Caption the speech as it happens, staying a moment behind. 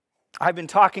I've been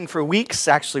talking for weeks,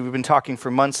 actually we've been talking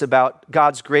for months about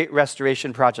God's great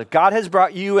restoration project. God has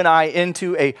brought you and I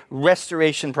into a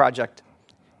restoration project.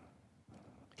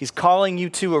 He's calling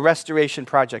you to a restoration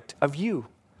project of you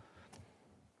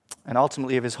and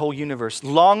ultimately of his whole universe.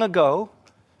 Long ago,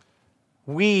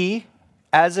 we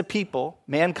as a people,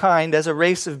 mankind as a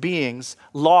race of beings,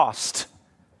 lost,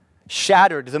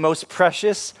 shattered the most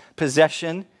precious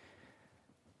possession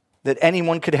that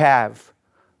anyone could have.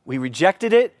 We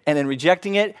rejected it, and in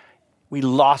rejecting it, we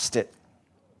lost it.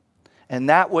 And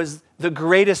that was the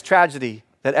greatest tragedy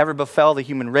that ever befell the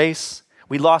human race.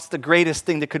 We lost the greatest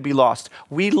thing that could be lost.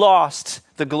 We lost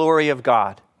the glory of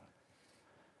God.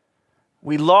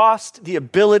 We lost the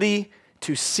ability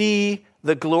to see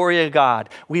the glory of God.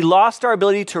 We lost our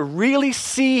ability to really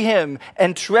see him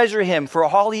and treasure him for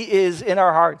all he is in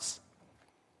our hearts.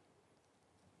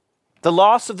 The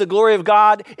loss of the glory of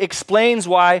God explains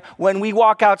why when we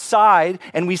walk outside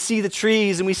and we see the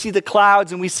trees and we see the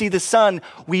clouds and we see the sun,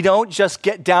 we don't just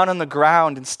get down on the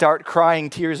ground and start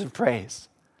crying tears of praise.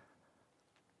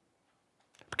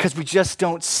 Because we just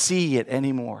don't see it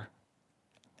anymore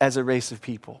as a race of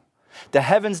people. The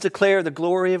heavens declare the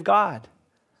glory of God,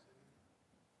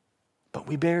 but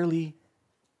we barely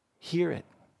hear it.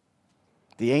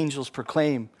 The angels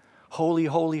proclaim, "Holy,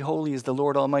 holy, holy is the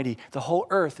Lord Almighty." The whole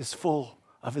earth is full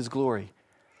of his glory,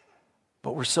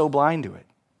 but we're so blind to it.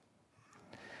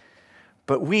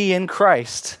 But we in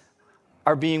Christ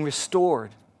are being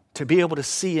restored to be able to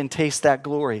see and taste that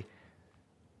glory.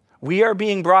 We are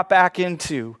being brought back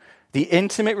into the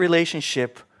intimate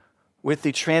relationship with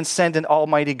the transcendent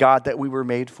almighty God that we were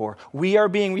made for. We are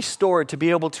being restored to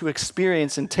be able to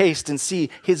experience and taste and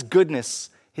see his goodness,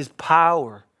 his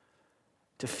power,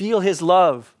 to feel his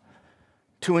love,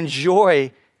 to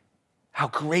enjoy how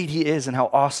great he is and how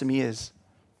awesome he is.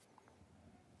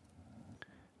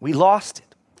 We lost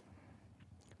it,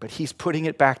 but he's putting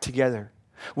it back together.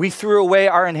 We threw away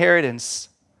our inheritance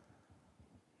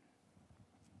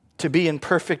to be in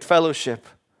perfect fellowship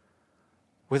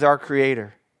with our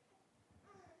Creator,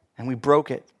 and we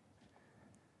broke it.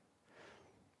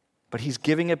 But he's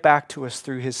giving it back to us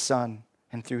through his Son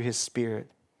and through his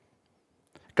Spirit.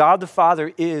 God the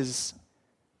Father is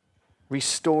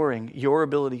restoring your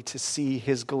ability to see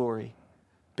his glory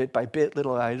bit by bit,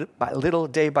 little by little,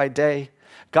 day by day.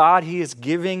 God, he is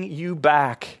giving you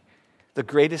back the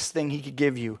greatest thing he could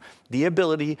give you, the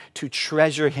ability to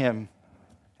treasure him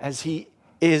as he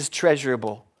is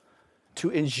treasurable, to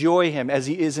enjoy him as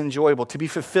he is enjoyable, to be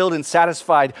fulfilled and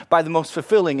satisfied by the most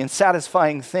fulfilling and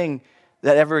satisfying thing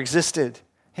that ever existed,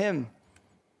 him.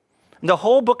 And the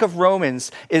whole book of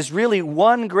Romans is really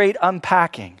one great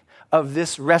unpacking of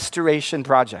this restoration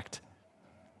project.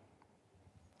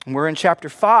 And we're in chapter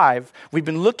 5. We've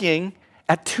been looking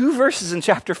at 2 verses in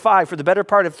chapter 5 for the better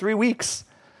part of 3 weeks.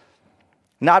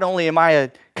 Not only am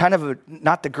I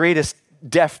not the greatest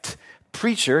deft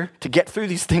preacher to get through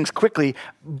these things quickly,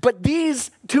 but these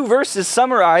 2 verses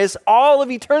summarize all of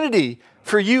eternity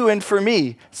for you and for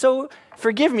me. So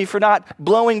forgive me for not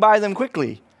blowing by them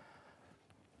quickly.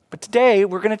 But today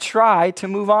we're going to try to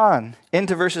move on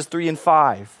into verses 3 and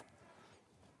 5.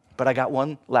 But I got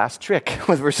one last trick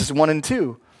with verses 1 and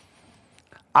 2.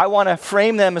 I want to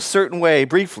frame them a certain way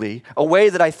briefly, a way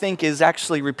that I think is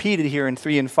actually repeated here in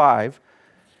 3 and 5,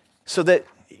 so that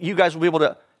you guys will be able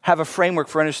to have a framework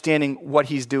for understanding what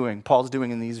he's doing, Paul's doing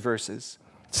in these verses.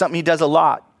 It's something he does a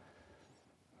lot.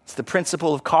 It's the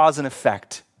principle of cause and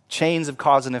effect, chains of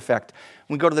cause and effect.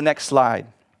 We go to the next slide.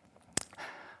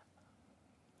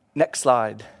 Next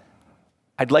slide.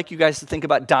 I'd like you guys to think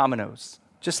about dominoes,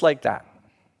 just like that.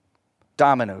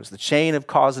 Dominoes, the chain of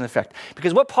cause and effect.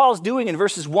 Because what Paul's doing in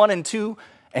verses 1 and 2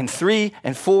 and 3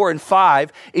 and 4 and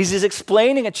 5 is he's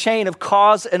explaining a chain of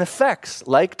cause and effects,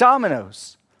 like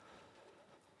dominoes.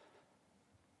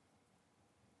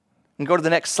 And go to the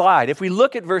next slide. If we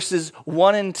look at verses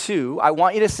 1 and 2, I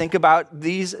want you to think about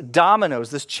these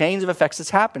dominoes, this chains of effects that's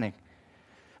happening.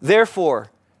 Therefore,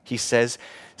 he says,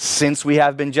 since we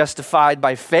have been justified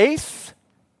by faith,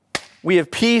 we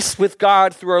have peace with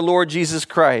God through our Lord Jesus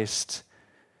Christ.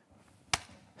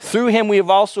 Through him we have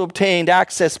also obtained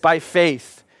access by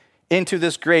faith into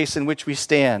this grace in which we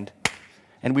stand,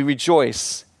 and we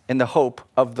rejoice in the hope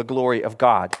of the glory of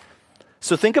God.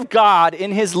 So think of God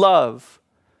in his love,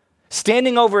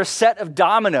 standing over a set of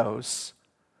dominoes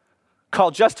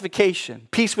called justification,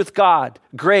 peace with God,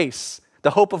 grace,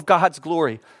 the hope of God's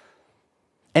glory.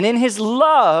 And in his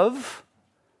love,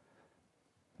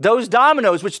 those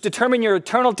dominoes which determine your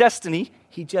eternal destiny,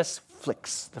 he just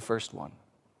flicks the first one.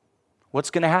 What's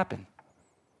going to happen?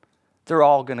 They're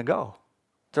all going to go.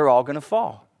 They're all going to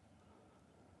fall.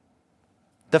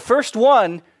 The first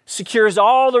one secures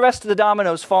all the rest of the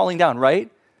dominoes falling down, right?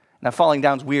 Now, falling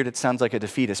down is weird. It sounds like a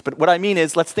defeatist. But what I mean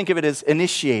is, let's think of it as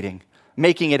initiating,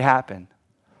 making it happen.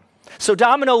 So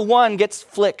domino 1 gets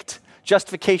flicked,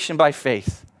 justification by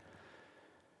faith.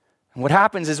 And what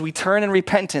happens is we turn in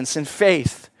repentance and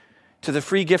faith to the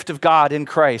free gift of God in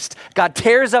Christ. God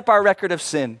tears up our record of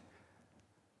sin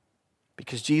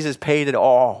because Jesus paid it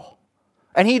all.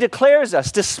 And he declares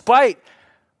us, despite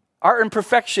our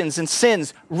imperfections and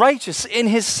sins, righteous in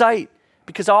his sight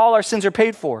because all our sins are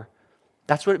paid for.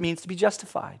 That's what it means to be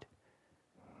justified.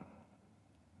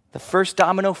 The first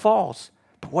domino falls.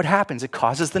 But what happens? It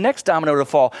causes the next domino to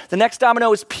fall. The next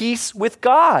domino is peace with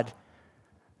God.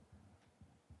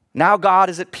 Now God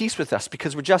is at peace with us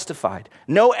because we're justified.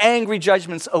 No angry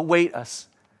judgments await us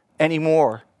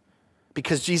anymore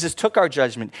because Jesus took our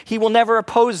judgment. He will never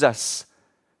oppose us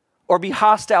or be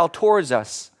hostile towards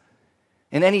us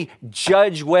in any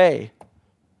judge way,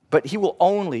 but he will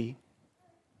only,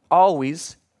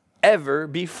 always, ever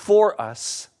be for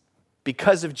us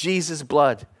because of Jesus'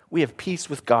 blood. We have peace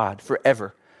with God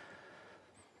forever.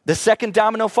 The second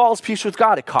domino falls, peace with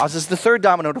God. It causes the third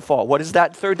domino to fall. What is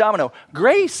that third domino?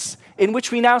 Grace, in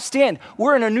which we now stand.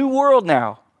 We're in a new world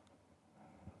now.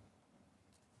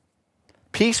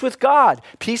 Peace with God.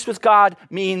 Peace with God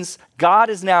means God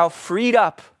is now freed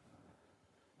up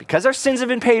because our sins have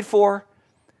been paid for,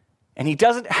 and he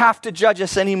doesn't have to judge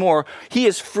us anymore. He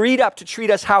is freed up to treat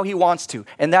us how he wants to,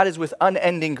 and that is with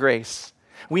unending grace.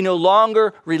 We no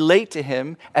longer relate to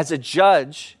him as a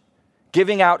judge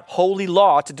giving out holy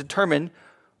law to determine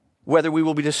whether we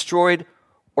will be destroyed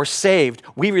or saved.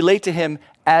 We relate to him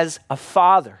as a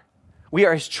father. We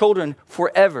are his children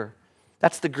forever.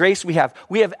 That's the grace we have.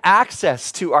 We have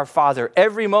access to our Father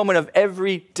every moment of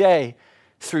every day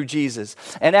through Jesus.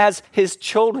 And as his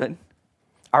children,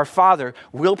 our Father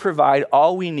will provide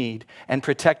all we need and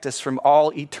protect us from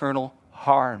all eternal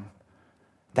harm.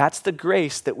 That's the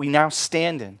grace that we now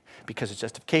stand in because of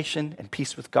justification and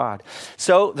peace with God.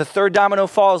 So the third domino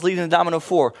falls, leading to domino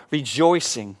 4,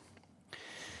 rejoicing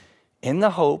in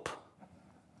the hope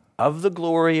of the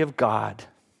glory of God.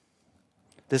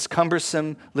 This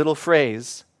cumbersome little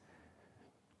phrase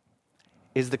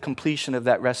is the completion of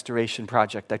that restoration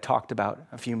project I talked about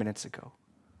a few minutes ago.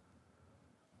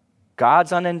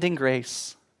 God's unending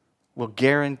grace will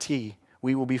guarantee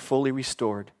we will be fully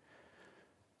restored.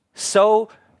 So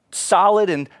solid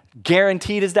and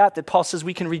guaranteed is that Paul says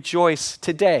we can rejoice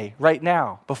today, right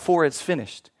now, before it's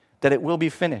finished, that it will be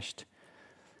finished.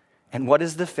 And what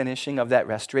is the finishing of that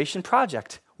restoration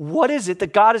project? What is it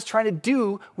that God is trying to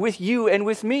do with you and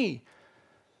with me?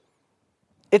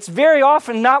 It's very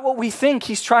often not what we think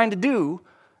he's trying to do,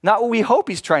 not what we hope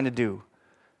he's trying to do,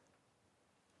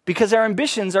 because our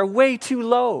ambitions are way too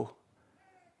low.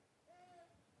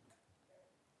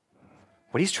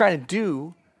 What he's trying to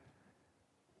do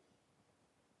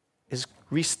is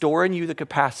restore in you the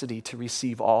capacity to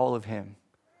receive all of him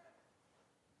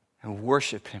and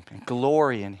worship him and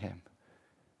glory in him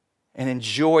and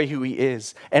enjoy who he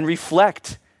is and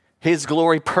reflect his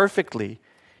glory perfectly.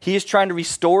 He is trying to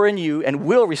restore in you and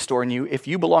will restore in you, if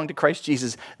you belong to Christ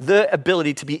Jesus, the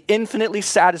ability to be infinitely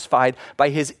satisfied by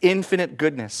his infinite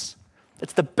goodness.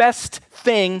 It's the best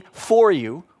thing for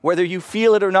you, whether you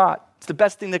feel it or not. It's the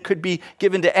best thing that could be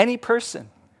given to any person.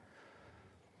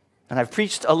 And I've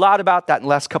preached a lot about that in the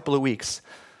last couple of weeks.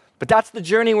 But that's the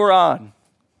journey we're on.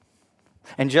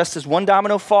 And just as one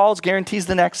domino falls, guarantees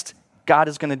the next, God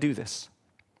is going to do this.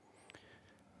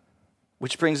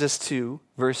 Which brings us to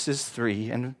verses 3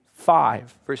 and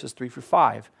 5. Verses 3 through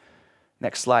 5.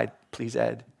 Next slide, please,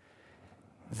 Ed.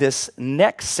 This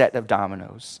next set of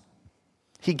dominoes,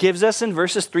 he gives us in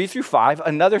verses 3 through 5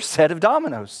 another set of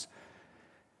dominoes.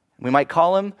 We might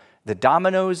call them the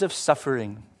dominoes of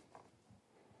suffering.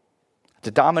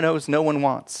 The dominoes no one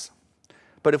wants.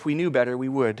 But if we knew better, we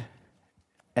would.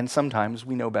 And sometimes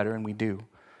we know better and we do.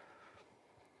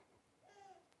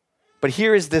 But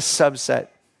here is this subset.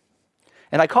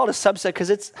 And I call it a subset because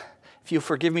it's, if you'll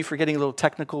forgive me for getting a little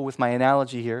technical with my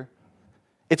analogy here,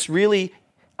 it's really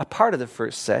a part of the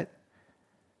first set.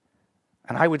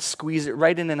 And I would squeeze it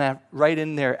right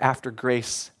in there after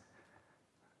grace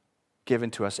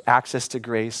given to us. Access to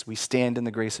grace. We stand in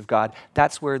the grace of God.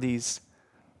 That's where this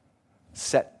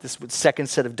second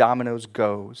set of dominoes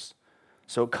goes.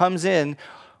 So it comes in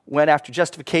when after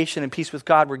justification and peace with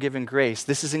God, we're given grace.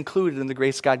 This is included in the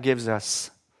grace God gives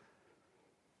us.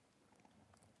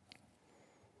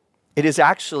 It is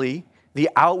actually the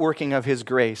outworking of his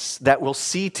grace that will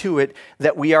see to it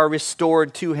that we are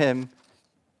restored to him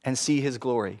and see his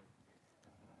glory.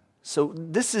 So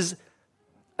this is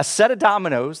a set of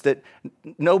dominoes that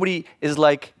nobody is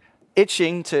like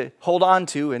itching to hold on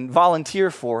to and volunteer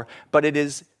for, but it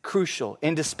is crucial,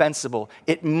 indispensable.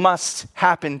 It must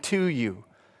happen to you.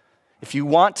 If you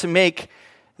want to make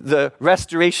the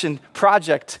restoration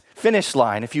project finish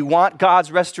line, if you want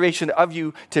God's restoration of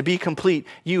you to be complete,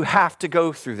 you have to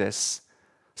go through this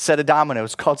set of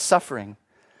dominoes called suffering.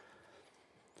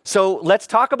 So let's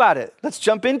talk about it. Let's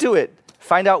jump into it.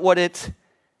 Find out what it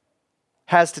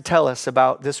has to tell us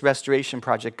about this restoration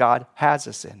project God has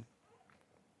us in.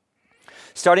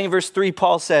 Starting in verse 3,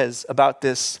 Paul says about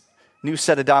this new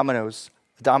set of dominoes,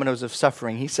 the dominoes of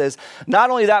suffering. He says,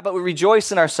 not only that, but we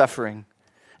rejoice in our suffering,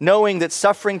 knowing that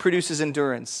suffering produces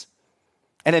endurance.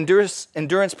 And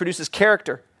endurance produces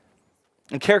character.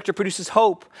 And character produces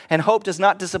hope. And hope does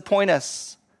not disappoint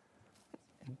us,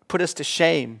 put us to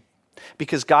shame,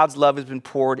 because God's love has been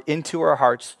poured into our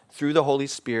hearts through the Holy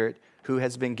Spirit who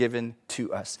has been given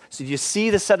to us. So you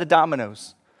see the set of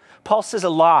dominoes. Paul says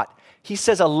a lot. He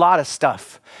says a lot of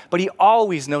stuff, but he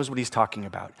always knows what he's talking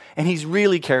about. And he's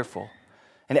really careful.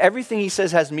 And everything he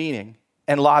says has meaning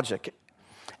and logic.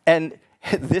 And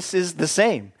this is the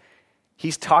same.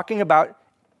 He's talking about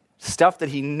stuff that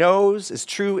he knows is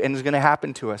true and is going to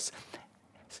happen to us.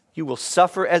 You will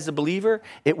suffer as a believer.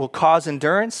 It will cause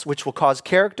endurance, which will cause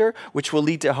character, which will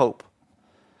lead to hope.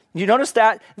 You notice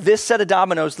that this set of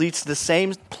dominoes leads to the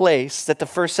same place that the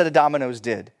first set of dominoes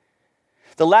did.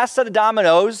 The last set of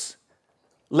dominoes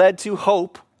led to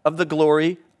hope of the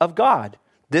glory of God.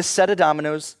 This set of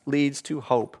dominoes leads to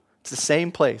hope. It's the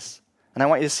same place. And I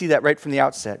want you to see that right from the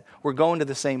outset. We're going to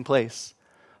the same place.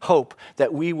 Hope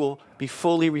that we will be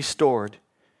fully restored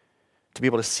to be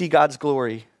able to see God's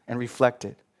glory and reflect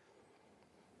it.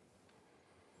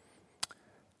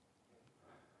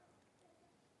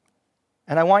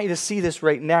 And I want you to see this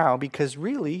right now because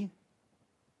really,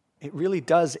 it really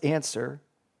does answer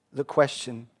the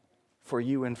question for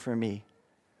you and for me.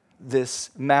 This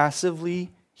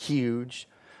massively huge,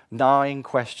 gnawing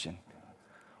question.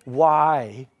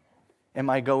 Why am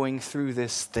I going through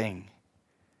this thing?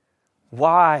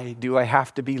 Why do I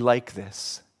have to be like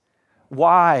this?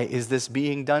 Why is this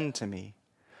being done to me?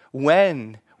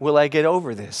 When will I get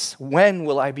over this? When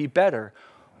will I be better?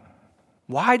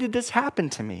 Why did this happen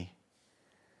to me?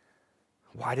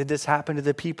 Why did this happen to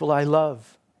the people I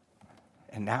love?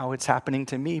 And now it's happening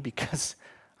to me because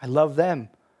I love them.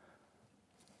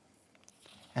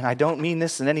 And I don't mean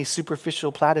this in any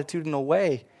superficial, platitudinal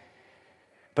way.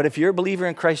 But if you're a believer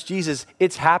in Christ Jesus,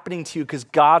 it's happening to you because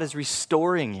God is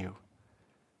restoring you.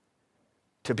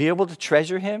 To be able to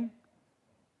treasure him,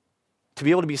 to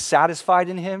be able to be satisfied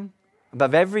in him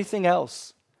above everything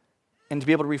else, and to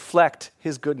be able to reflect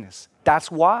his goodness. That's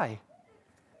why.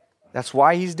 That's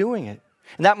why he's doing it.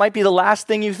 And that might be the last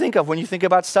thing you think of when you think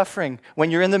about suffering,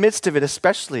 when you're in the midst of it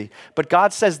especially. But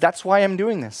God says, that's why I'm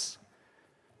doing this.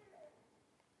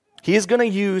 He is going to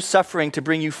use suffering to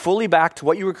bring you fully back to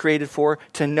what you were created for,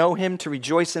 to know him, to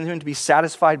rejoice in him, to be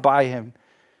satisfied by him.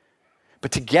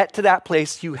 But to get to that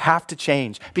place, you have to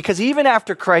change. Because even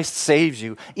after Christ saves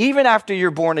you, even after you're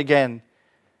born again,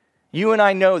 you and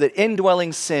I know that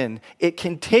indwelling sin, it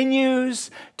continues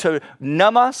to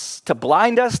numb us, to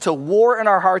blind us, to war in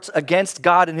our hearts against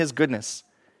God and his goodness.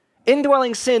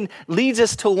 Indwelling sin leads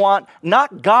us to want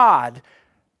not God,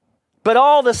 but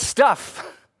all the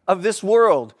stuff of this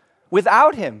world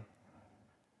without him,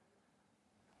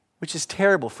 which is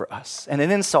terrible for us and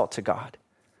an insult to God.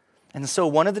 And so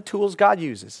one of the tools God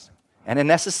uses, and a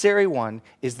necessary one,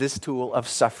 is this tool of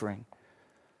suffering.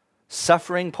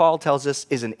 Suffering, Paul tells us,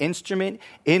 is an instrument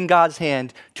in God's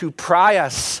hand to pry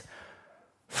us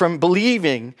from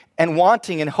believing and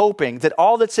wanting and hoping that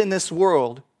all that's in this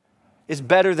world is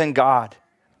better than God,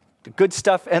 the good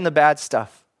stuff and the bad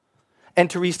stuff, and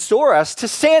to restore us to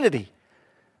sanity,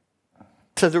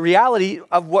 to the reality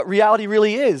of what reality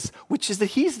really is, which is that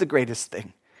he's the greatest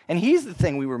thing, and he's the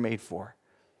thing we were made for.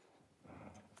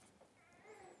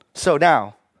 So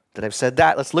now that I've said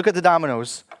that, let's look at the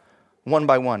dominoes one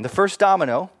by one. The first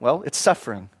domino, well, it's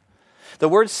suffering. The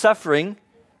word suffering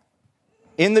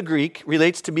in the Greek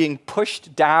relates to being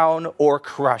pushed down or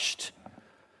crushed.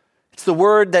 It's the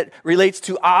word that relates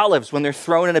to olives when they're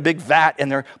thrown in a big vat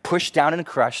and they're pushed down and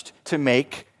crushed to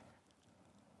make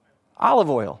olive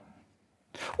oil.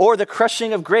 Or the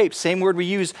crushing of grapes, same word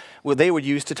they would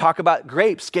use to talk about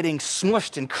grapes getting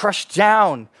smushed and crushed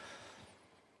down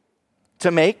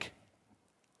to make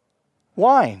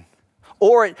wine.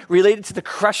 Or it related to the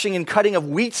crushing and cutting of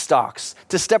wheat stalks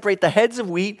to separate the heads of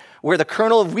wheat, where the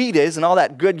kernel of wheat is and all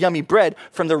that good yummy bread,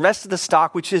 from the rest of the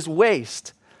stalk, which is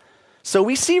waste. So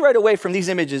we see right away from these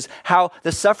images how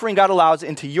the suffering God allows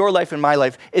into your life and my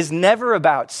life is never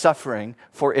about suffering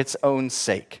for its own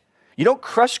sake. You don't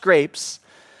crush grapes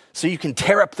so you can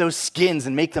tear up those skins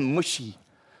and make them mushy.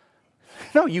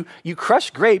 No, you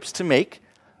crush grapes to make,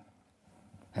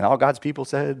 and all God's people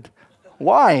said,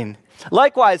 wine.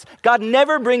 Likewise, God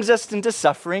never brings us into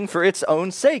suffering for its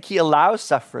own sake. He allows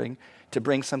suffering to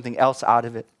bring something else out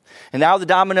of it. And now the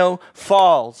domino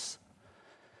falls.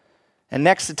 And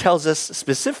next it tells us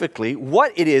specifically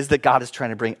what it is that God is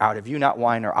trying to bring out of you, not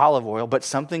wine or olive oil, but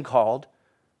something called,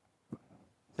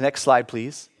 the next slide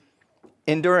please,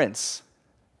 endurance.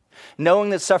 Knowing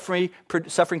that suffering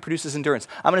produces endurance.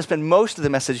 I'm going to spend most of the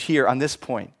message here on this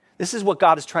point. This is what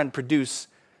God is trying to produce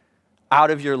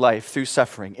out of your life through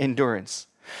suffering, endurance.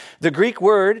 The Greek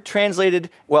word translated,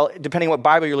 well, depending on what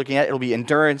Bible you're looking at, it'll be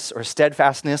endurance or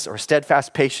steadfastness or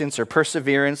steadfast patience or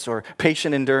perseverance or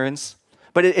patient endurance.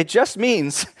 But it just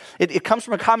means, it comes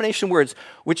from a combination of words,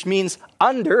 which means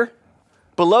under,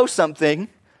 below something,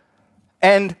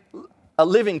 and a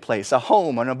living place, a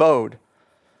home, an abode.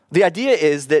 The idea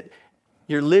is that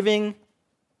you're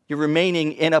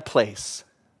remaining in a place.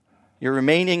 You're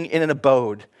remaining in an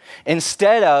abode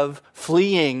instead of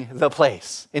fleeing the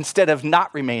place, instead of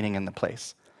not remaining in the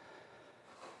place.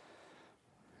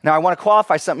 Now, I want to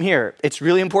qualify something here. It's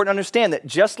really important to understand that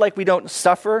just like we don't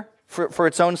suffer for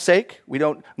its own sake, we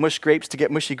don't mush grapes to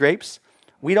get mushy grapes,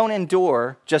 we don't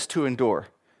endure just to endure.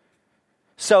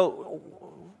 So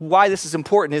why this is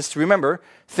important is to remember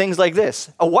things like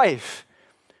this. A wife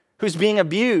who's being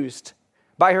abused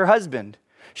by her husband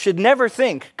should never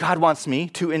think, God wants me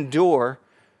to endure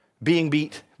being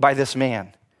beat by this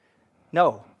man.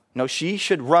 No, she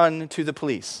should run to the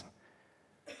police.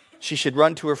 She should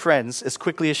run to her friends as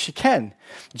quickly as she can.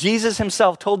 Jesus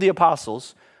himself told the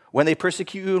apostles, when they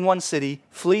persecute you in one city,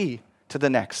 flee to the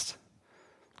next.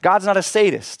 God's not a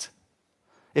sadist.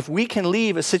 If we can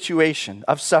leave a situation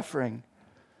of suffering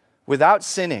without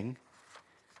sinning,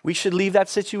 we should leave that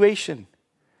situation.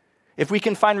 If we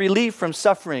can find relief from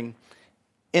suffering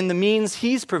in the means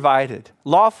he's provided,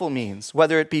 lawful means,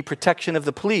 whether it be protection of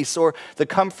the police or the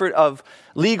comfort of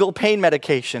legal pain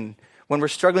medication when we're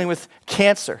struggling with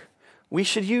cancer, we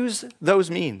should use those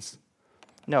means.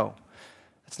 No,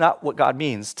 that's not what God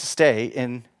means to stay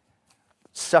in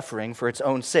suffering for its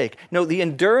own sake. No, the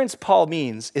endurance Paul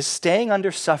means is staying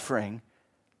under suffering,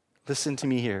 listen to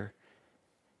me here,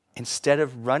 instead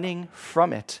of running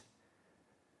from it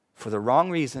for the wrong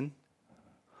reason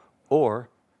or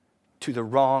to the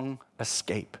wrong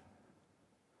escape.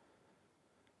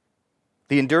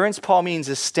 The endurance Paul means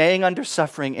is staying under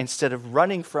suffering instead of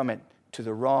running from it to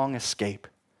the wrong escape.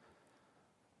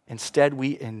 Instead,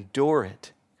 we endure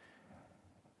it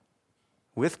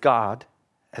with God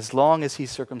as long as he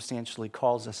circumstantially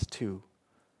calls us to.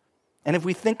 And if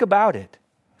we think about it,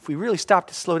 if we really stop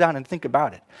to slow down and think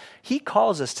about it, he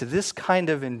calls us to this kind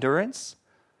of endurance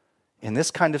and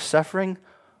this kind of suffering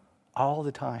all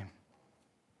the time.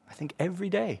 I think every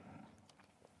day.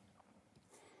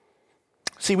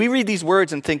 See, we read these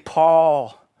words and think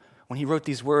Paul, when he wrote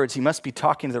these words, he must be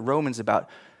talking to the Romans about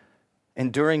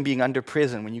enduring being under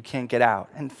prison when you can't get out.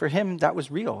 And for him, that was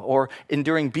real. Or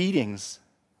enduring beatings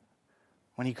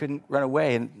when he couldn't run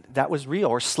away, and that was real.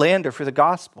 Or slander for the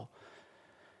gospel.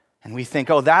 And we think,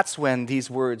 oh, that's when these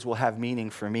words will have meaning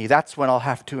for me. That's when I'll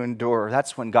have to endure.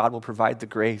 That's when God will provide the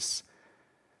grace.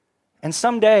 And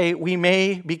someday we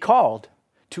may be called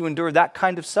to endure that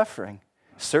kind of suffering.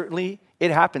 Certainly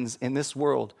it happens in this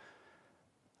world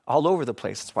all over the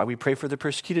place. That's why we pray for the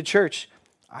persecuted church.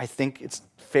 I think it's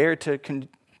fair to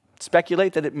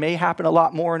speculate that it may happen a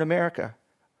lot more in America.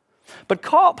 But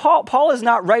Paul is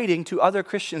not writing to other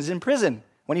Christians in prison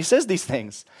when he says these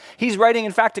things. He's writing,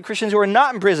 in fact, to Christians who are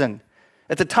not in prison.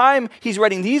 At the time he's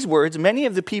writing these words, many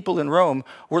of the people in Rome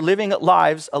were living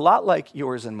lives a lot like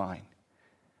yours and mine.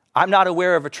 I'm not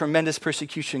aware of a tremendous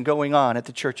persecution going on at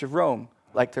the Church of Rome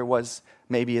like there was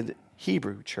maybe in the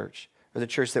Hebrew church, or the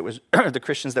church that was the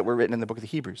Christians that were written in the book of the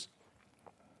Hebrews.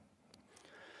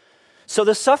 So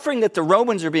the suffering that the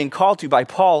Romans are being called to by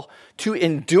Paul to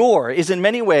endure is in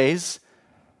many ways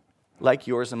like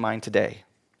yours and mine today.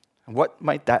 And what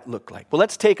might that look like? Well,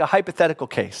 let's take a hypothetical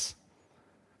case.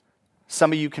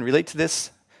 Some of you can relate to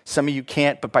this, some of you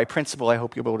can't, but by principle, I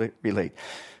hope you'll be able to relate.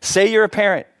 Say you're a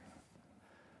parent,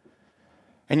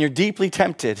 and you're deeply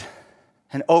tempted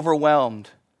and overwhelmed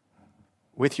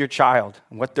with your child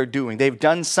and what they're doing. They've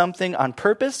done something on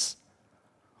purpose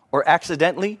or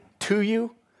accidentally to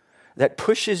you that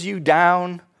pushes you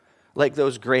down like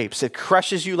those grapes. It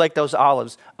crushes you like those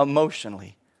olives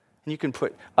emotionally. And you can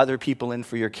put other people in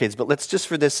for your kids, but let's just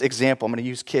for this example, I'm going to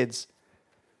use kids.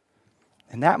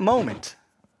 In that moment,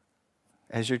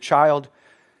 as your child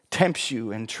tempts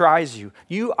you and tries you,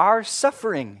 you are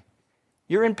suffering.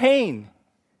 You're in pain.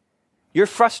 You're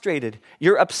frustrated.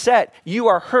 You're upset. You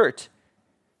are hurt.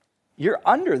 You're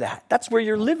under that. That's where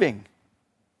you're living.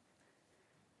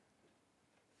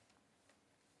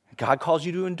 God calls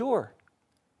you to endure.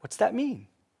 What's that mean?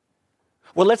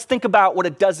 Well, let's think about what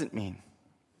it doesn't mean.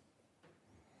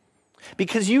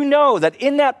 Because you know that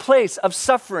in that place of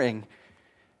suffering,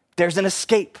 there's an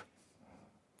escape.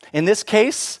 In this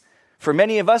case, for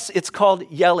many of us, it's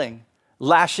called yelling,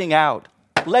 lashing out,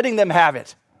 letting them have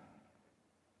it.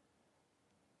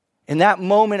 In that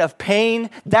moment of pain,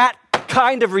 that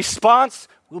kind of response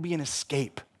will be an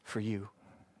escape for you.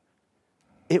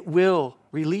 It will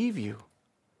relieve you.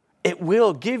 It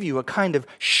will give you a kind of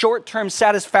short-term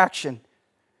satisfaction.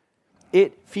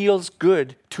 It feels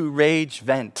good to rage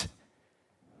vent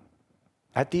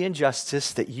at the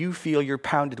injustice that you feel you're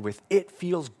pounded with. It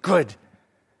feels good.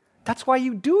 That's why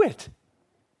you do it.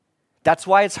 That's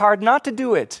why it's hard not to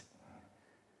do it.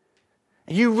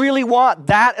 You really want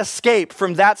that escape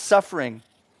from that suffering.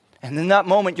 And in that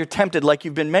moment, you're tempted like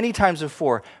you've been many times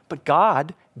before. But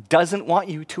God doesn't want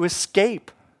you to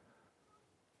escape.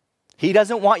 He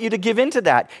doesn't want you to give in to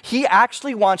that. He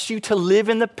actually wants you to live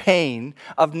in the pain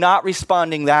of not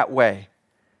responding that way.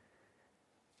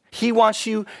 He wants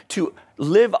you to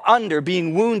live under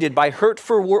being wounded by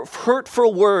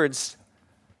hurtful words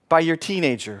by your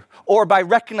teenager, or by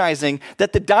recognizing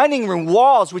that the dining room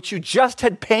walls which you just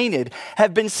had painted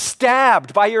have been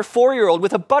stabbed by your 4-year-old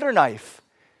with a butter knife.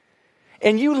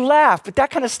 And you laugh, but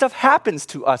that kind of stuff happens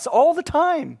to us all the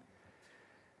time.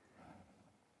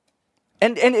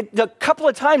 And a couple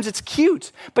of times it's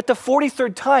cute, but the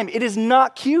 43rd time it is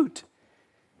not cute.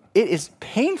 It is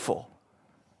painful.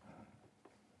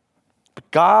 But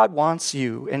God wants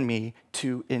you and me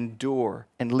to endure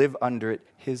and live under it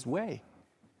His way.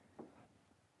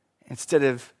 Instead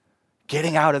of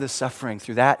getting out of the suffering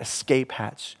through that escape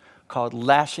hatch called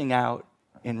lashing out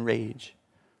in rage.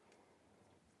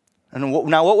 And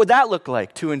now what would that look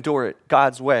like to endure it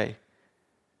God's way?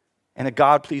 In a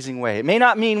God-pleasing way. It may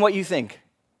not mean what you think.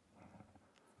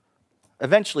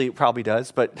 Eventually it probably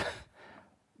does, but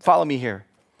follow me here.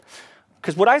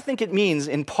 Because what I think it means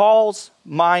in Paul's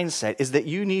mindset is that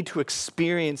you need to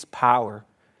experience power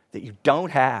that you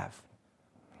don't have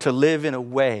to live in a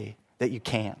way that you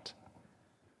can't.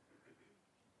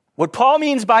 What Paul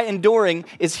means by enduring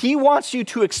is he wants you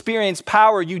to experience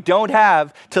power you don't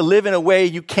have to live in a way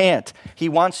you can't. He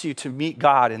wants you to meet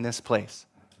God in this place.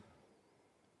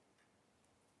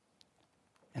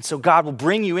 And so God will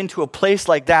bring you into a place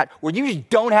like that where you just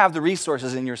don't have the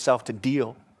resources in yourself to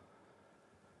deal.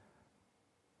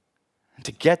 And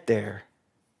to get there,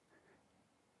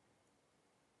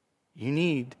 you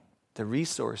need the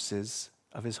resources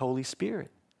of His Holy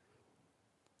Spirit.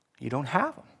 You don't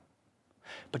have them.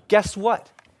 But guess what?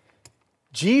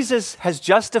 Jesus has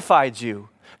justified you.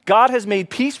 God has made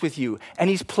peace with you, and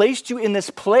He's placed you in this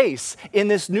place, in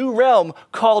this new realm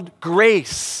called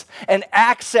grace, and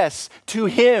access to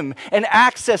Him, and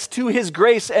access to His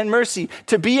grace and mercy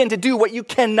to be and to do what you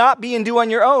cannot be and do on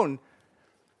your own.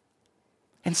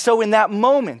 And so in that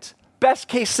moment, best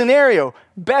case scenario,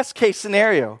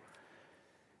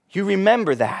 you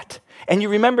remember that. And you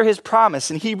remember His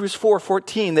promise in Hebrews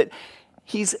 4:14 that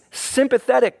He's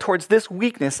sympathetic towards this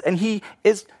weakness, and He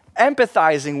is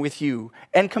empathizing with you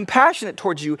and compassionate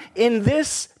towards you in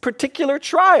this particular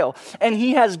trial. And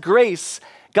He has grace.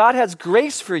 God has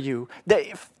grace for you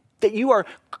that you are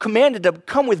commanded to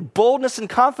come with boldness and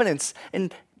confidence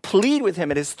and plead with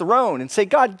Him at His throne and say,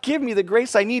 God, give me the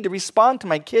grace I need to respond to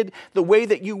my kid the way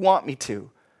that you want me to.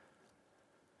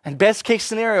 And best case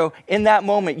scenario, in that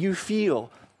moment, you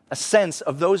feel a sense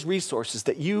of those resources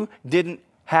that you didn't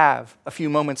have a few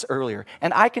moments earlier.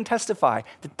 And I can testify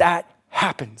that that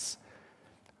happens.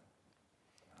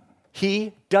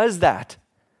 He does that.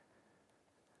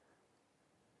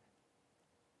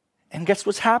 And guess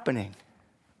what's happening?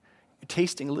 You're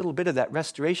tasting a little bit of that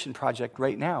restoration project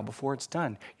right now before it's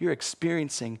done. You're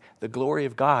experiencing the glory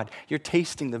of God. You're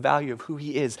tasting the value of who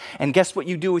He is. And guess what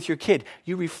you do with your kid?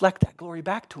 You reflect that glory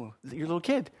back to him, your little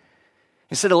kid.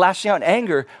 Instead of lashing out in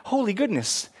anger, holy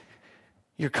goodness,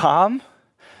 you're calm.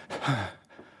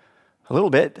 A little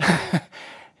bit.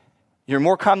 You're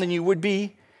more calm than you would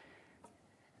be.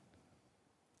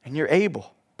 And you're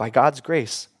able, by God's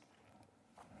grace,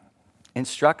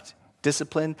 instruct,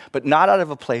 discipline, but not out of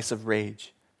a place of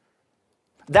rage.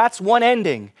 That's one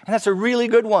ending, and that's a really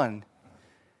good one.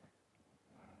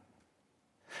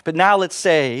 But now let's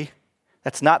say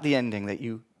that's not the ending that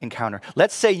you encounter.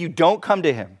 Let's say you don't come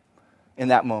to Him. in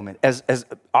that moment, as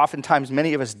oftentimes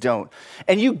many of us don't.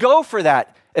 And you go for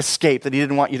that escape that he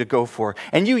didn't want you to go for.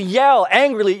 And you yell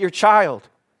angrily at your child.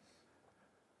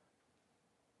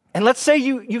 And let's say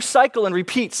you cycle and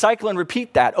repeat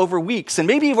that over weeks and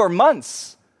maybe over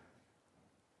months.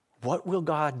 What will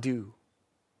God do?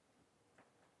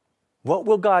 What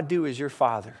will God do as your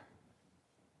father?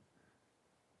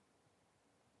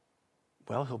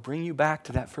 Well, he'll bring you back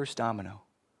to that first domino,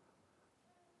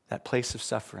 that place of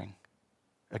suffering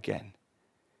again.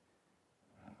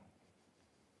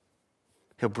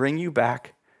 He'll bring you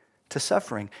back to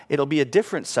suffering. It'll be a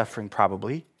different suffering,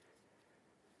 probably.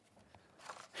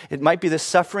 It might be the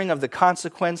suffering of the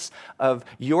consequence of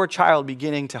your child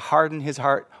beginning to harden his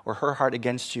heart or her heart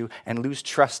against you and lose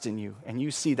trust in you. And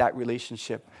you see that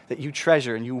relationship that you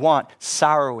treasure and you want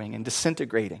sorrowing and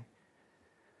disintegrating.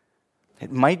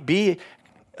 It might be,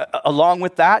 along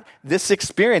with that, this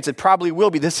experience, it probably will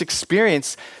be this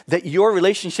experience that your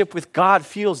relationship with God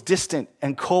feels distant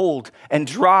and cold and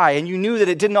dry. And you knew that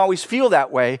it didn't always feel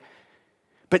that way.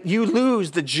 But you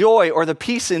lose the joy or the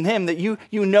peace in him that you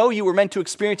know you were meant to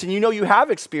experience and you know you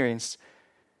have experienced.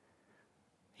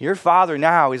 Your father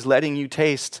now is letting you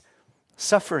taste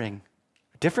suffering.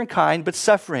 A different kind, but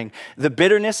suffering. The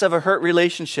bitterness of a hurt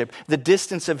relationship, the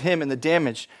distance of him and the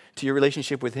damage to your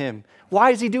relationship with him.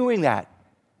 Why is he doing that?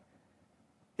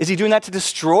 Is he doing that to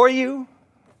destroy you?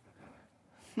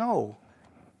 No.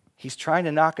 He's trying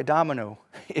to knock a domino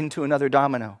into another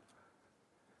domino.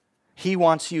 He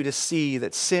wants you to see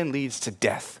that sin leads to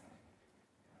death.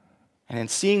 And in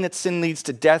seeing that sin leads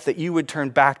to death, that you would turn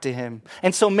back to him.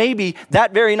 And so maybe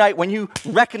that very night when you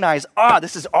recognize,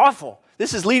 this is awful.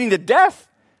 This is leading to death.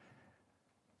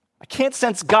 I can't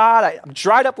sense God. I'm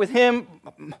dried up with him.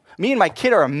 Me and my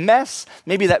kid are a mess.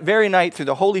 Maybe that very night, through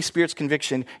the Holy Spirit's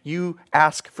conviction, you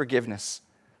ask forgiveness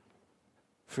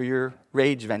for your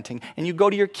rage venting. And you go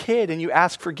to your kid and you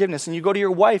ask forgiveness. And you go to your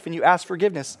wife and you ask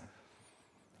forgiveness.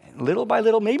 Little by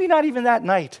little, maybe not even that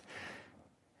night,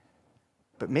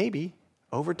 but maybe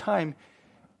over time,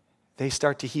 they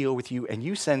start to heal with you and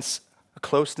you sense a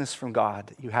closeness from God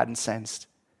that you hadn't sensed.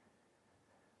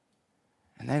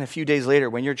 And then a few days later,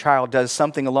 when your child does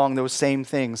something along those same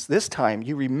things, this time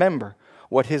you remember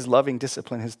what his loving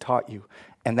discipline has taught you,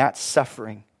 and that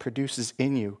suffering produces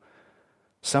in you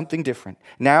something different.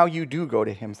 Now you do go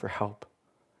to him for help.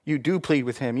 You do plead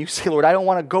with him. You say, Lord, I don't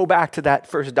want to go back to that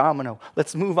first domino.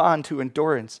 Let's move on to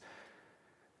endurance.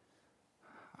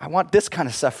 I want this kind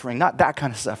of suffering, not that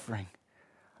kind of suffering.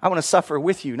 I want to suffer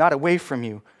with you, not away from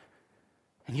you.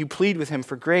 And you plead with him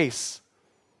for grace.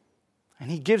 And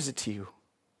he gives it to you.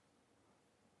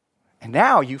 And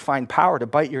now you find power to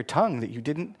bite your tongue that you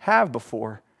didn't have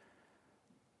before.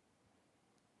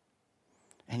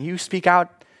 And you speak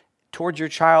out towards your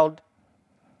child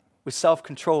with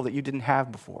self-control that you didn't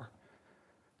have before.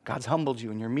 God's humbled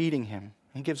you and you're meeting him.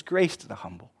 He gives grace to the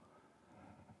humble.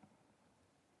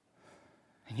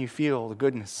 And you feel the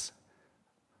goodness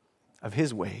of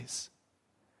his ways.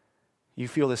 You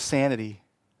feel the sanity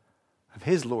of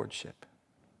his lordship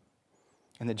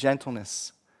and the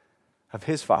gentleness of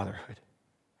his fatherhood.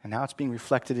 And now it's being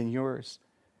reflected in yours.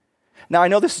 Now, I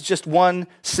know this is just one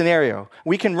scenario.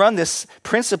 We can run this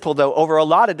principle, though, over a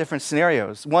lot of different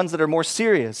scenarios, ones that are more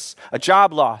serious: a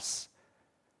job loss,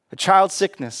 a child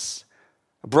sickness,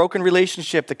 a broken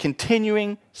relationship, the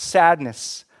continuing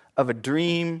sadness of a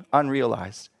dream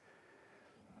unrealized.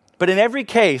 But in every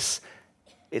case,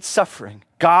 it's suffering.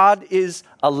 God is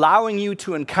allowing you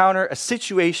to encounter a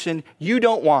situation you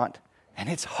don't want, and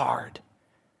it's hard.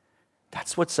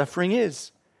 That's what suffering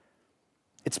is.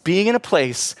 It's being in a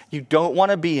place you don't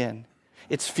want to be in.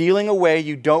 It's feeling a way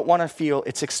you don't want to feel.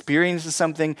 It's experiencing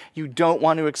something you don't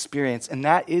want to experience. And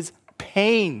that is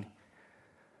pain.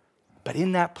 But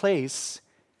in that place,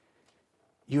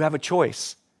 you have a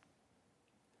choice.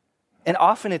 And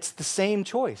often it's the same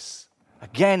choice,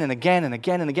 again and again and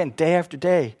again and again, day after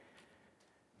day,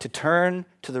 to turn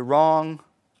to the wrong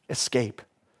escape,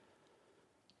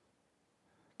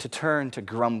 to turn to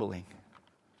grumbling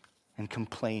and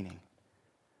complaining,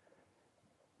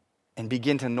 and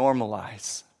begin to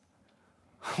normalize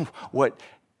what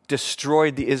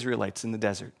destroyed the Israelites in the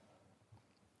desert.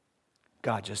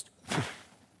 God just,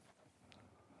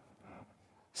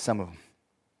 some of them.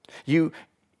 You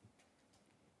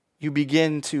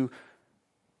begin to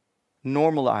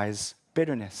normalize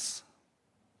bitterness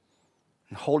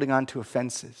and holding on to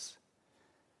offenses,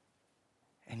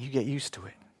 and you get used to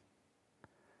it.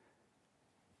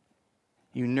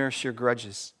 You nurse your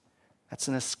grudges. That's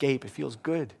an escape. It feels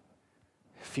good.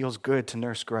 It feels good to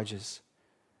nurse grudges.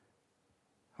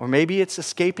 Or maybe it's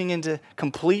escaping into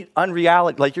complete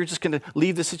unreality, like you're just going to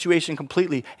leave the situation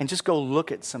completely and just go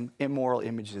look at some immoral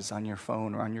images on your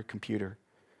phone or on your computer.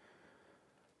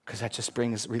 Because that just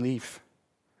brings relief.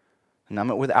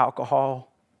 Numb it with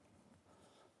alcohol.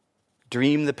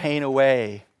 Dream the pain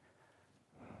away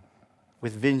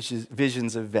with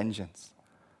visions of vengeance.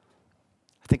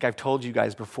 I think I've told you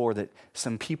guys before that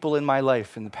some people in my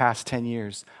life in the past 10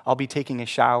 years, I'll be taking a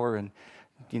shower and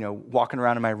walking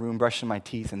around in my room, brushing my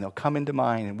teeth, and they'll come into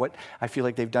mine, and what I feel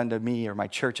like they've done to me or my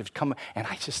church have come, and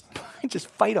I just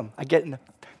fight them. I get in a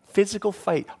physical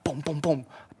fight. Boom, boom, boom.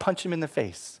 I punch them in the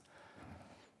face.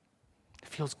 It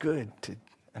feels good to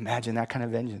imagine that kind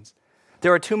of vengeance.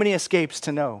 There are too many escapes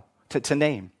to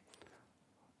name.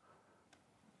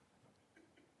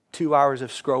 2 hours of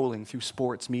scrolling through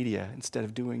sports media instead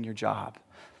of doing your job.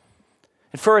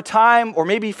 And for a time, or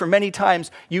maybe for many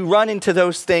times, you run into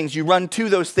those things, you run to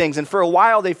those things, and for a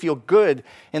while they feel good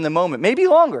in the moment, maybe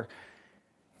longer.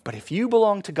 But if you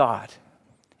belong to God,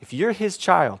 if you're his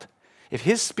child, if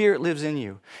his spirit lives in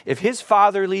you, if his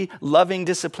fatherly, loving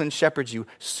discipline shepherds you,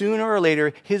 sooner or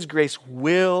later, his grace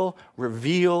will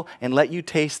reveal and let you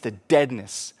taste the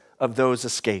deadness of those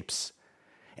escapes.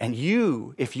 And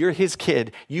you, if you're his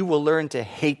kid, you will learn to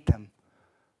hate them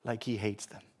like he hates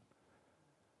them.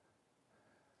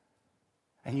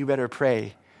 And you better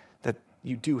pray that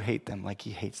you do hate them like he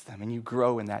hates them, and you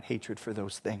grow in that hatred for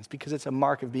those things, because it's a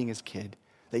mark of being his kid,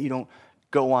 that you don't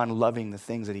go on loving the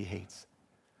things that he hates.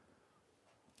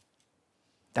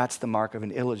 That's the mark of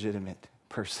an illegitimate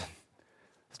person.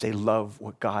 They love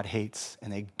what God hates,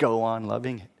 and they go on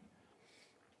loving it.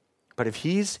 But if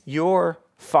he's your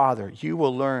father, you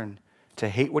will learn to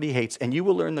hate what he hates, and you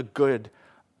will learn the good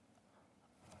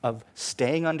of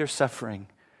staying under suffering,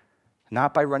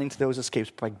 not by running to those escapes,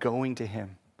 but by going to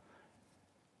him.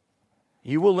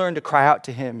 You will learn to cry out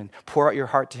to him and pour out your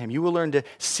heart to him. You will learn to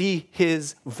see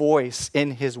his voice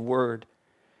in his word.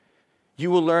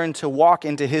 You will learn to walk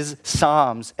into his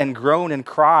psalms and groan and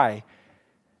cry,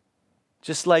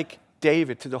 just like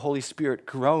David, through the Holy Spirit,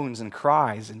 groans and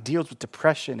cries and deals with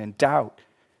depression and doubt.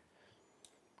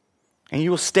 And you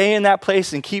will stay in that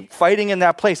place and keep fighting in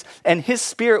that place. And his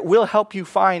spirit will help you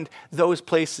find those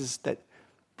places that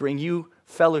bring you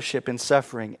fellowship in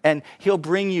suffering. And he'll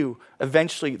bring you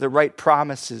eventually the right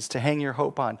promises to hang your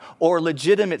hope on, or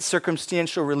legitimate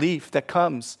circumstantial relief that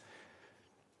comes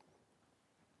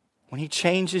when he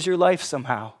changes your life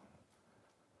somehow.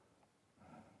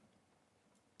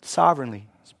 Sovereignly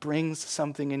brings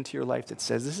something into your life that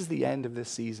says, this is the end of this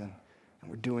season, and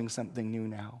we're doing something new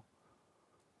now.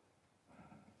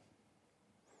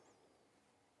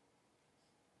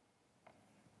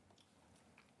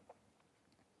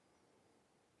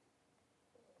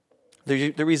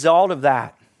 The result of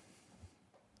that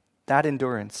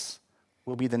endurance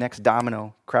will be the next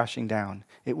domino crashing down.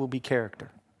 It will be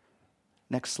character.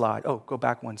 Next slide. Oh, go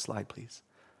back one slide, please.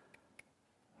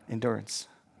 Endurance.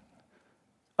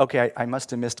 Okay, I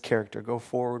must have missed character. Go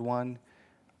forward one.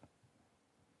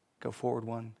 Go forward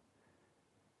one.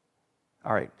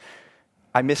 All right.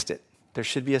 I missed it. There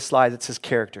should be a slide that says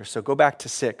character. So go back to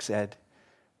 6, Ed.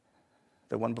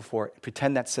 The one before.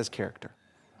 Pretend that says character.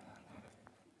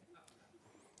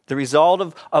 The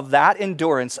result of that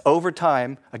endurance over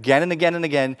time, again and again and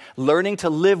again, learning to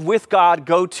live with God,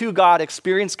 go to God,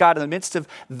 experience God in the midst of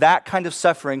that kind of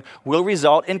suffering, will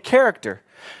result in character.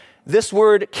 This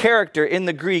word character in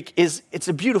the Greek it's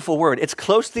a beautiful word. It's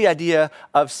close to the idea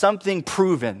of something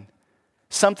proven,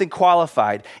 something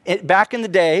qualified. Back in the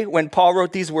day when Paul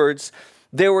wrote these words,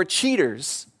 there were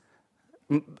cheaters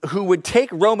who would take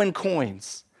Roman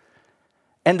coins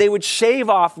and they would shave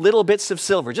off little bits of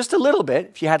silver, just a little bit.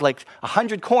 If you had like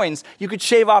 100 coins, you could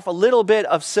shave off a little bit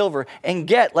of silver and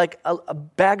get like a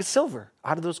bag of silver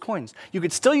out of those coins. You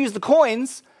could still use the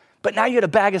coins, but now you had a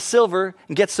bag of silver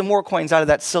and get some more coins out of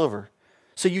that silver.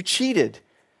 So you cheated.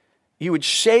 You would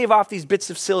shave off these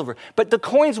bits of silver. But the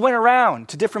coins went around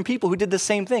to different people who did the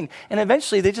same thing. And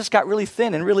eventually they just got really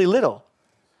thin and really little.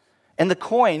 And the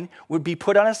coin would be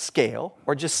put on a scale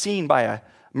or just seen by a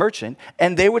merchant,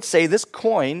 and they would say this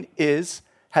coin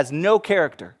has no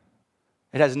character.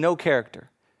 It has no character.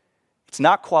 It's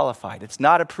not qualified. It's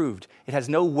not approved. It has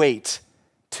no weight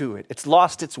to it. It's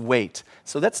lost its weight.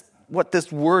 So that's what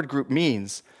this word group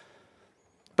means.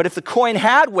 But if the coin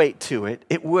had weight to it,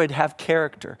 it would have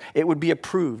character. It would be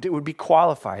approved. It would be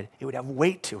qualified. It would have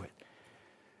weight to it.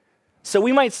 So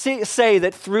we might say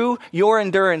that through your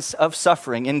endurance of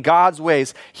suffering in God's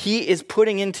ways, he is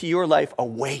putting into your life a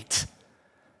weight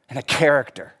and a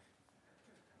character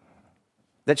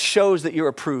that shows that you're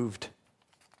approved.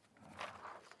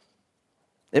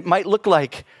 It might look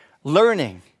like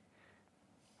learning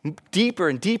deeper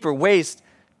and deeper ways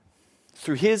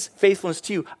through his faithfulness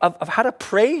to you of how to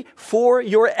pray for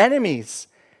your enemies.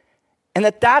 And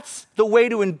that's the way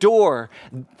to endure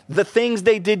the things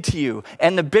they did to you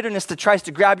and the bitterness that tries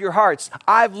to grab your hearts.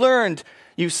 I've learned,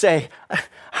 you say,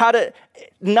 how to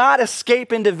not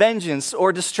escape into vengeance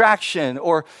or distraction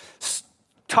or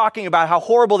talking about how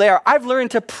horrible they are. I've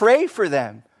learned to pray for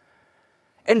them.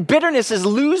 And bitterness is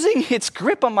losing its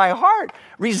grip on my heart.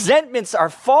 Resentments are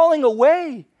falling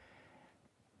away.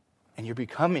 And you're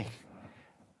becoming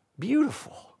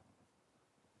beautiful.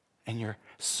 And your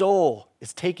soul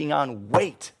is taking on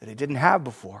weight that it didn't have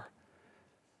before.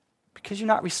 Because you're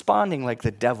not responding like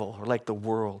the devil or like the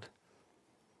world.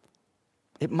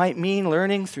 It might mean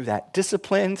learning through that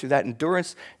discipline, through that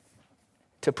endurance,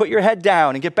 to put your head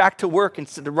down and get back to work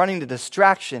instead of running to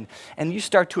distraction. And you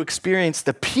start to experience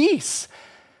the peace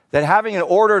that having an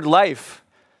ordered life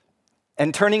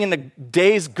and turning in the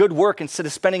day's good work instead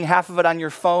of spending half of it on your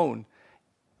phone,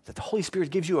 that the Holy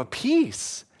Spirit gives you a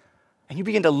peace. And you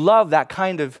begin to love that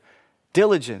kind of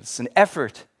diligence and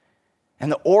effort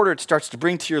and the order it starts to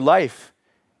bring to your life.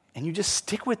 And you just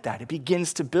stick with that. It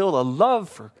begins to build a love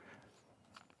for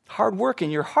hard work in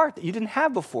your heart that you didn't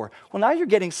have before. Well, now you're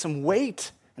getting some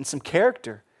weight and some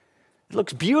character. It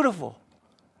looks beautiful.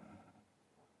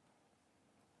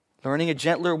 Learning a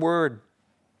gentler word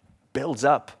builds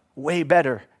up way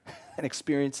better than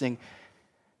experiencing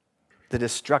the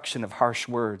destruction of harsh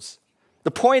words.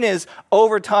 The point is,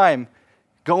 over time,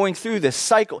 going through this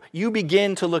cycle, you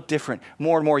begin to look different.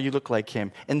 More and more you look like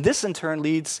him. And this in turn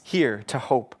leads here to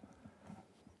hope.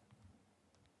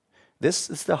 This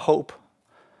is the hope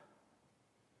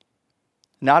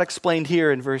not explained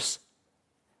here in verse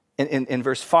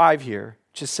 5 here.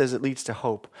 Just says it leads to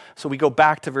hope. So we go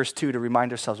back to verse 2 to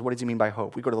remind ourselves, what does he mean by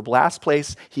hope? We go to the last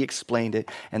place he explained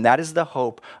it, and that is the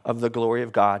hope of the glory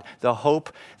of God, the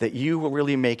hope that you will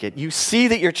really make it. You see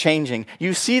that you're changing.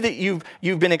 You see that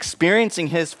you've been experiencing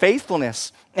his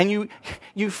faithfulness, and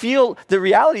you feel the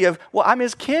reality of, well, I'm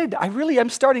his kid. I'm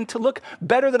starting to look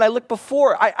better than I looked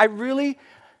before. I really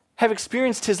have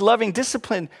experienced his loving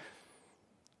discipline.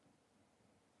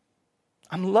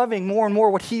 I'm loving more and more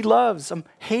what he loves. I'm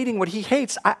hating what he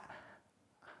hates. I'm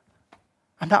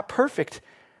not perfect.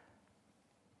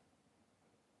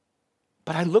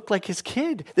 But I look like his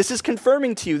kid. This is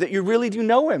confirming to you that you really do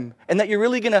know him and that you're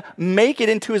really going to make it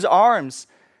into his arms.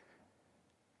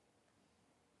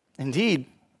 Indeed,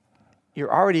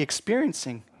 you're already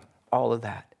experiencing all of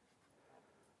that.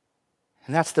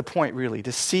 And that's the point, really,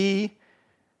 to see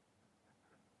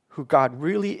who God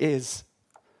really is.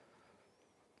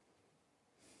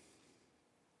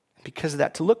 Because of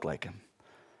that, to look like him.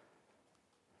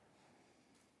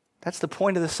 That's the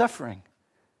point of the suffering.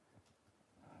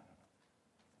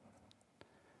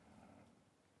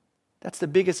 That's the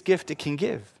biggest gift it can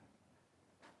give.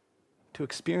 To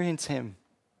experience him.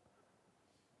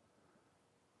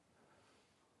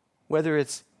 Whether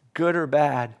it's good or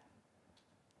bad,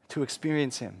 to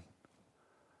experience him.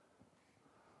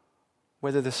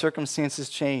 Whether the circumstances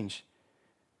change,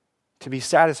 to be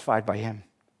satisfied by him.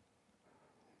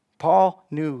 Paul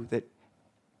knew that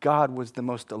God was the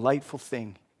most delightful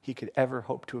thing he could ever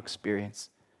hope to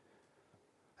experience.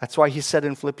 That's why he said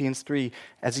in Philippians 3,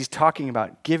 as he's talking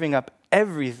about giving up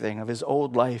everything of his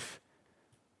old life,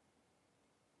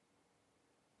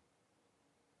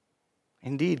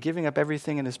 indeed, giving up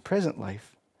everything in his present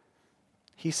life,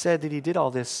 he said that he did all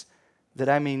this that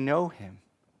I may know him.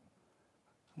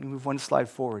 Let me move one slide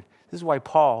forward. This is why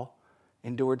Paul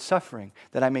endured suffering,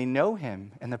 that I may know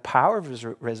him and the power of his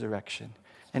resurrection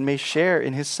and may share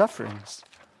in his sufferings.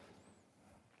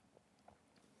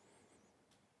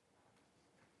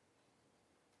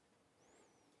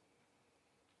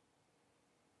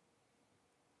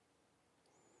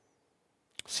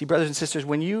 See, brothers and sisters,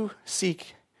 when you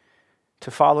seek to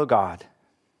follow God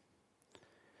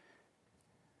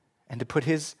and to put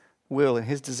his will and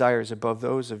his desires above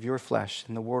those of your flesh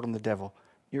and the world and the devil,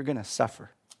 you're going to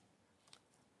suffer.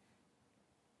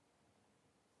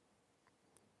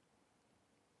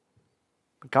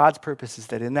 But God's purpose is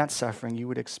that in that suffering, you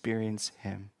would experience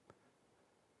him.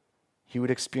 You would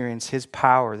experience his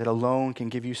power that alone can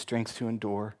give you strength to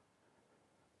endure.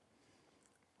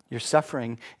 Your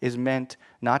suffering is meant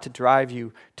not to drive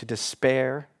you to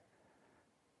despair,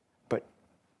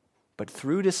 but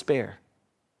through despair,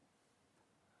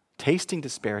 tasting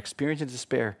despair, experiencing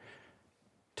despair,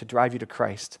 to drive you to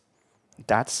Christ.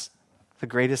 That's the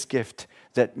greatest gift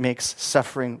that makes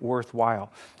suffering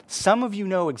worthwhile. Some of you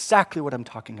know exactly what I'm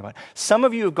talking about. Some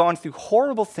of you have gone through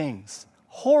horrible things.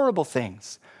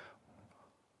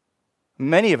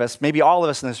 Many of us, maybe all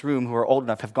of us in this room who are old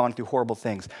enough, have gone through horrible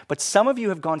things. But some of you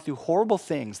have gone through horrible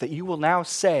things that you will now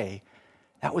say,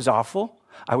 that was awful.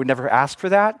 I would never ask for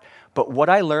that. But what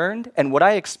I learned and what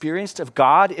I experienced of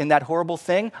God in that horrible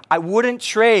thing, I wouldn't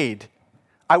trade.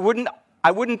 I wouldn't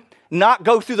not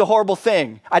go through the horrible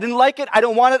thing. I didn't like it. I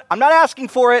don't want it. I'm not asking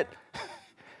for it.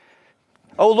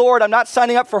 Oh, Lord, I'm not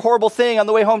signing up for a horrible thing on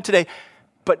the way home today.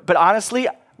 But honestly,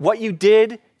 what you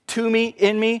did to me,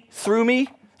 in me, through me,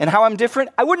 and how I'm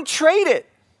different, I wouldn't trade it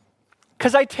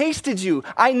because I tasted you.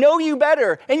 I know you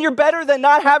better, and you're better than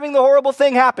not having the horrible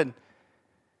thing happen.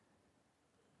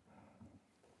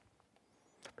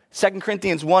 2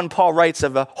 Corinthians 1, Paul writes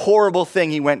of a horrible thing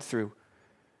he went through.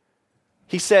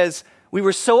 He says, we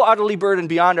were so utterly burdened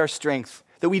beyond our strength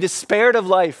that we despaired of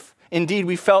life. Indeed,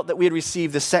 we felt that we had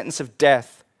received the sentence of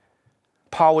death.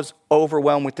 Paul was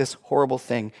overwhelmed with this horrible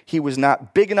thing. He was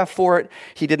not big enough for it.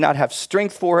 He did not have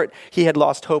strength for it. He had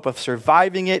lost hope of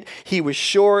surviving it. He was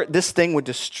sure this thing would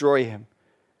destroy him.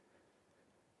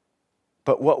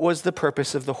 But what was the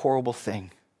purpose of the horrible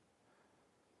thing?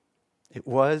 It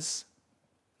was,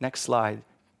 next slide,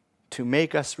 to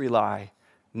make us rely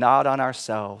not on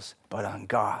ourselves, but on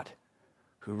God,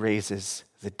 who raises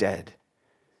the dead.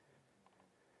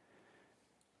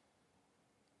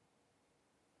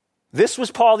 This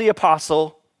was Paul the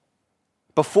Apostle.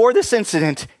 Before this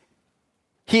incident,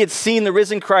 he had seen the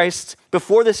risen Christ.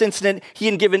 Before this incident, he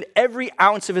had given every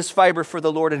ounce of his fiber for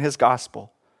the Lord and his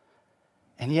gospel.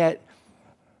 And yet,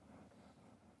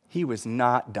 he was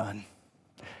not done.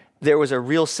 There was a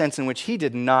real sense in which he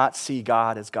did not see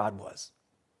God as God was.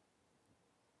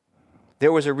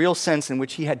 There was a real sense in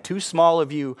which he had too small a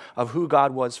view of who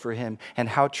God was for him and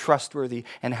how trustworthy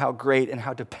and how great and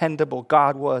how dependable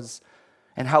God was,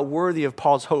 and how worthy of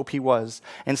Paul's hope he was.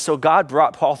 And so God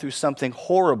brought Paul through something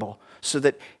horrible so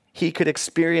that he could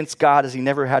experience God as he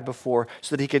never had before,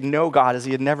 so that he could know God as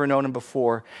he had never known him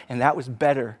before. And that was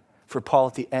better for Paul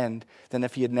at the end than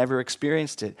if he had never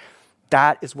experienced it.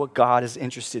 That is what God is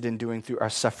interested in doing through our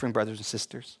suffering brothers and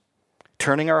sisters.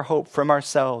 Turning our hope from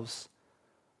ourselves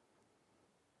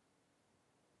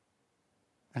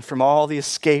and from all the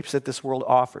escapes that this world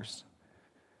offers.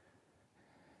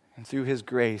 And through his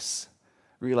grace,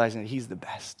 realizing that he's the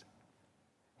best.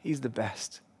 He's the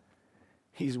best.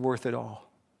 He's worth it all.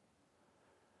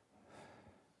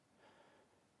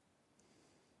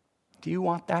 Do you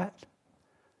want that?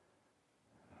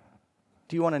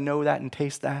 Do you want to know that and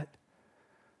taste that?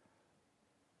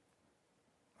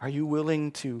 Are you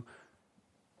willing to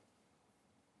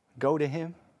go to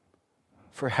him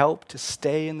for help to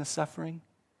stay in the suffering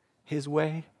his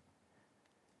way?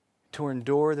 To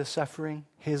endure the suffering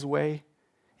his way?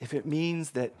 If it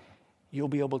means that you'll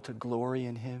be able to glory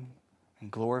in him and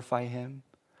glorify him.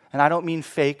 And I don't mean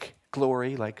fake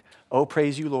glory, like, oh,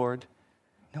 praise you, Lord.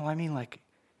 No, I mean like,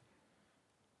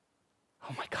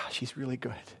 oh my gosh, he's really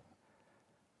good.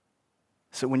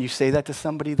 So when you say that to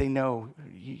somebody, they know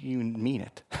you mean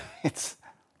it. It's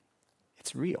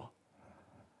real.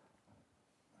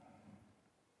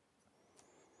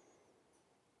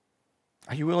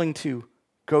 Are you willing to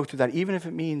go through that, even if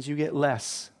it means you get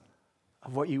less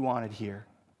of what you wanted here,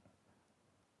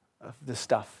 of the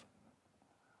stuff,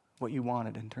 what you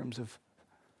wanted in terms of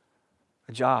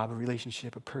a job, a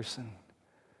relationship, a person,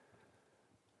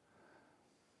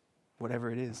 whatever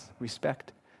it is,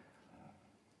 respect?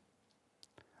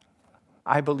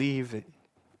 I believe that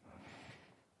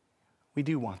we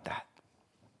do want that.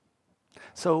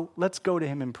 So let's go to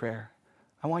him in prayer.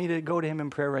 I want you to go to him in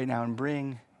prayer right now and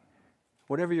bring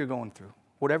whatever you're going through,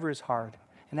 whatever is hard,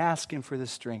 and ask him for the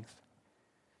strength.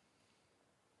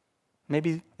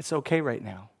 Maybe it's okay right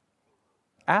now.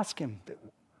 Ask him that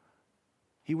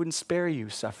he wouldn't spare you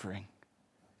suffering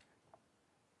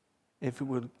if it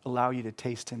would allow you to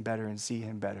taste him better and see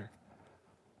him better.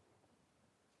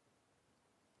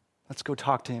 Let's go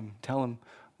talk to him. Tell him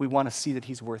we want to see that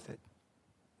he's worth it.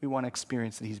 We want to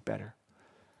experience that he's better.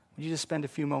 Would you just spend a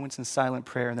few moments in silent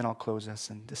prayer, and then I'll close us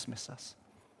and dismiss us.